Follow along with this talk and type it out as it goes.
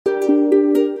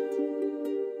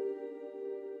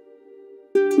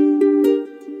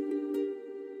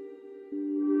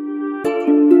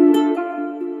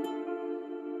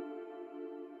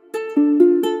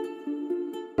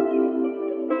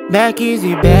Backs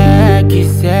e back,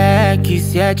 sec,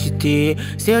 7T.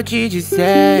 Se eu te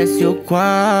dissesse o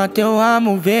quanto eu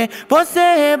amo ver você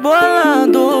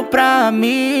rebolando pra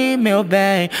mim, meu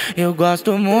bem. Eu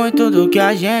gosto muito do que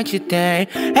a gente tem.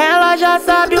 Ela já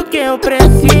sabe o que eu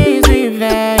preciso e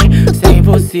vem. Sem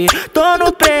você tô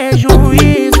no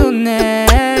prejuízo,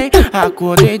 nem.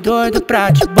 Acordei doido pra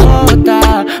te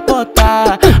botar.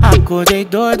 Acordei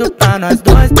doido pra nós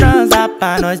dois transar,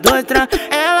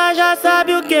 Ela já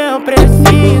sabe o que eu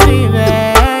preciso e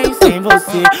vem. Sem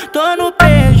você tô no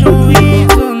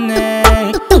prejuízo,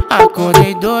 nem.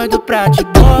 Acordei doido pra te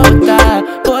botar.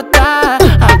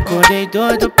 Acordei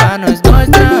doido pra nós dois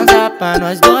transar,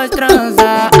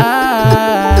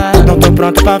 Não tô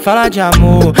pronto pra falar de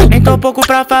amor, nem tão pouco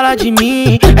pra falar de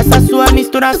mim. Essa sua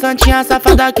mistura santinha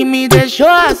safada que me deixou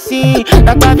assim.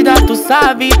 Da tua vida tu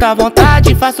sabe, tá à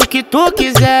vontade, faça o que tu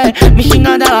quiser. Me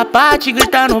xingando ela parte,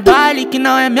 grita no baile que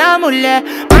não é minha mulher.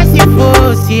 Mas se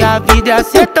fosse, a vida ia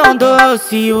ser tão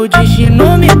doce. O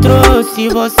destino me trouxe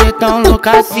você tão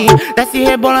louca assim. Desce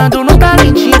rebolando no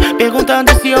talentinho,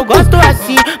 perguntando se eu gosto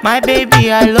assim. My baby,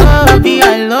 I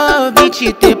love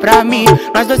te ter pra mim.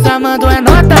 Nós dois se amando é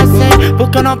nota 100,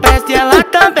 porque eu não presto e ela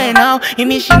também não. E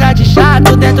me xinga de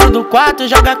chato dentro do quarto,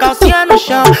 joga a calcinha no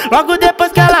chão. Logo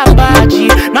depois que ela bate,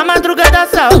 na madruga da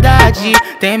saudade,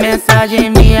 tem mensagem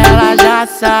minha, ela já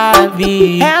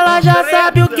sabe. Ela já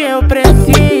sabe o que eu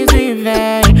preciso e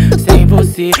vem. Sem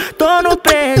você tô no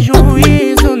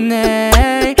prejuízo,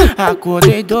 nem.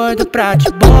 Acordei doido pra te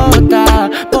botar.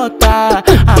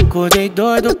 Acordei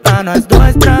doido pra nós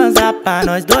dois transar,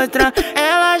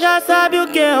 Ela já sabe o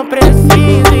que eu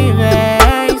preciso e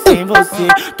vem. Sem você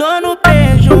tô no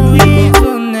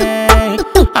prejuízo, nem.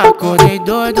 Acordei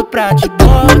doido pra te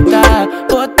botar.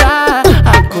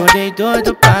 Acordei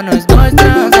doido pra nós dois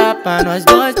transar,